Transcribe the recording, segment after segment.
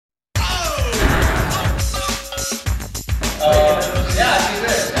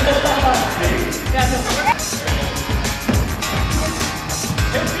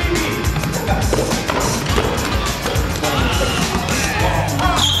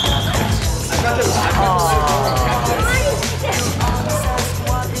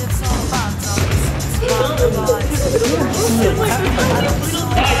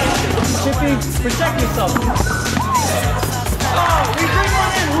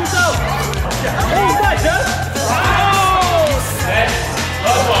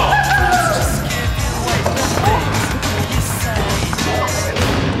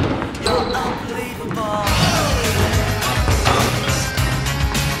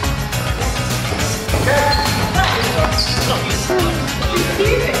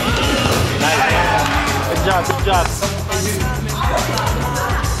Good job, good job.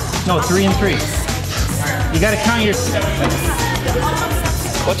 No, 3 and 3. You gotta count your...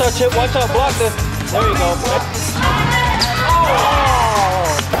 Watch out, Chip, watch out, block this. There you go. Oh!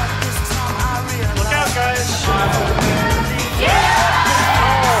 Look out, guys. Yeah!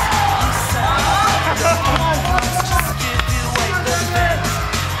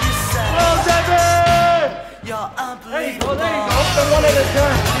 Well, Devin! There you go, there you go. The one at a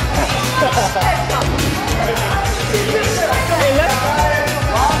time. Hey, let's go.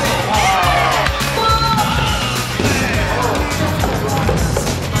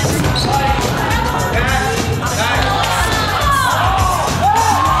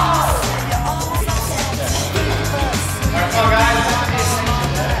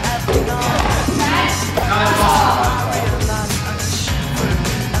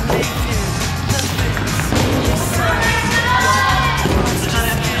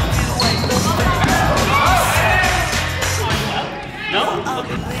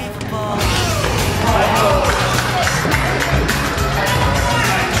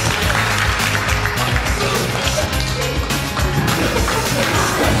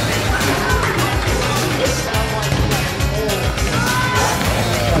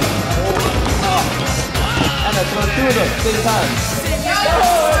 Two of them, same time.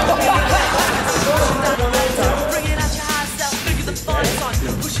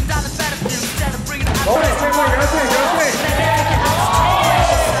 Go ahead, take one, go ahead.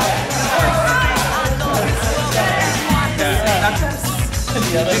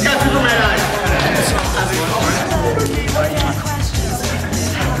 He's got Superman eyes.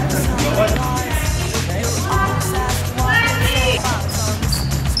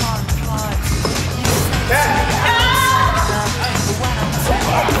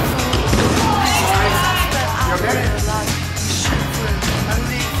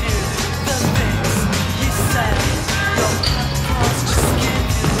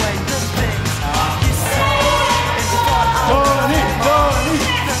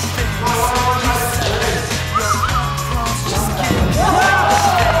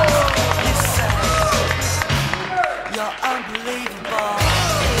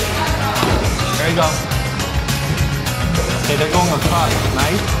 There you go. Okay, they're going across.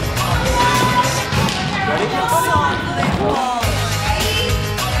 Nice. Ready?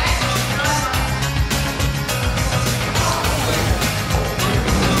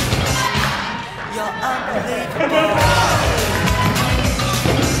 You're unbelievable.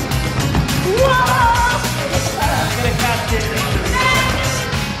 I'm gonna catch it.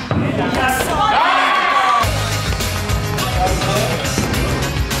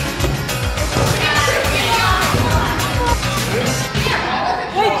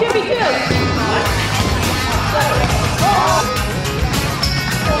 Wait, Jimmy, too.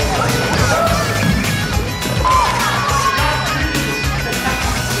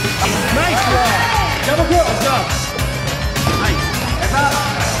 Nice job. Double kill. Good job. Nice. That's up.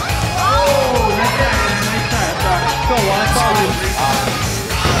 Oh, nice try. Nice try. That's all. Go, Juan. That's all you.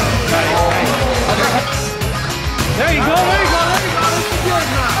 Nice. There you go.